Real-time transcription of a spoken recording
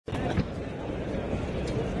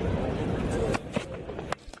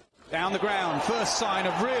Down the ground, first sign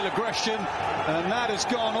of real aggression, and that has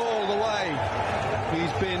gone all the way.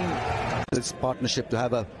 He's been... This partnership to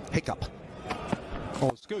have a hiccup.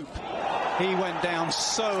 Oh, scoop. He went down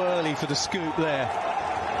so early for the scoop there.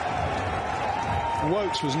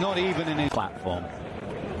 Woakes was not even in his platform.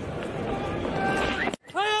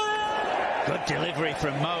 Good delivery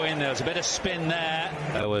from Moeen. There was a bit of spin there.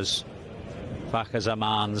 There was Fakhar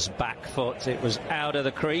Zaman's back foot. It was out of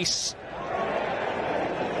the crease.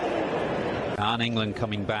 And England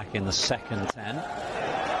coming back in the second 10.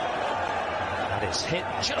 That is hit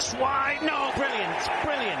just wide. No, brilliant,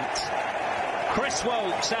 brilliant. Chris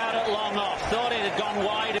Woakes out at long off. Thought it had gone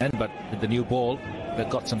wide. But with the new ball, they've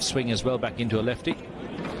got some swing as well back into a lefty.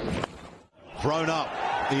 Thrown up.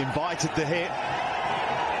 He invited the hit.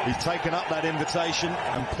 He's taken up that invitation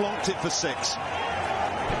and plonked it for 6.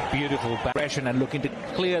 Beautiful aggression and looking to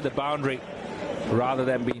clear the boundary rather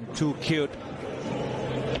than being too cute.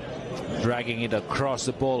 Dragging it across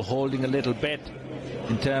the ball, holding a little bit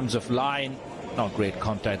in terms of line. Not great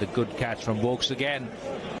contact, a good catch from Woakes again.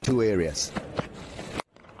 2 areas.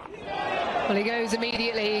 Well, he goes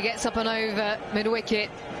immediately, he gets up and over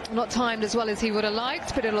mid-wicket. Not timed as well as he would have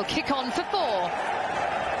liked, but it'll kick on for 4.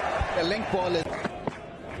 The link ball is...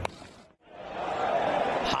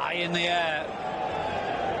 High in the air.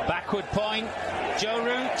 Backward point, Joe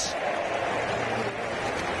Root.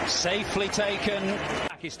 Safely taken.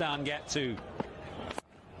 Pakistan get to.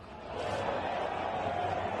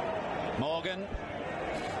 Morgan.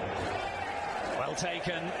 Well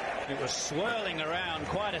taken. It was swirling around.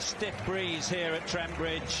 Quite a stiff breeze here at Trent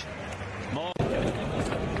Bridge. Morgan.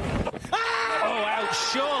 Oh, out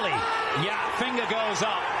surely. Yeah, finger goes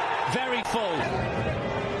up. Very full.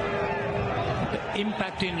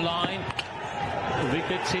 Impact in line.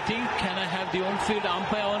 Wicket sitting. Can I have the on-field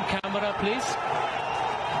umpire on camera, please?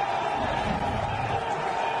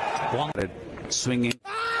 One swinging.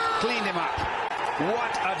 cleaned him up.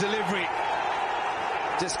 What a delivery.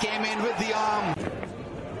 Just came in with the arm.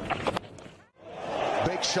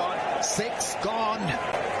 Big shot, 6 gone.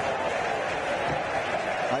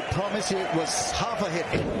 I promise you it was half a hit.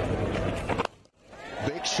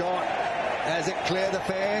 Big shot. Has it cleared the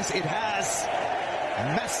face? It has.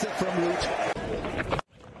 Massive from Root.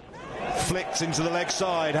 Flicked into the leg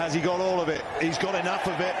side. Has he got all of it? He's got enough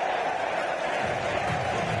of it.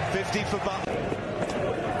 50 for Butt.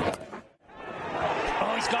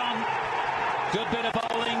 Oh, he's gone. Good bit of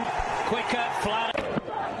bowling. Quicker, flatter.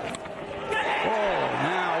 Oh,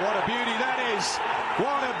 now what a beauty that is.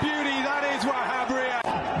 What a beauty that is, Wahab Riyad.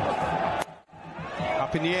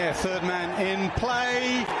 Up in the air, third man in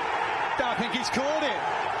play. I think he's caught it.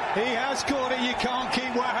 He has caught it. You can't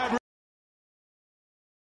keep Wahab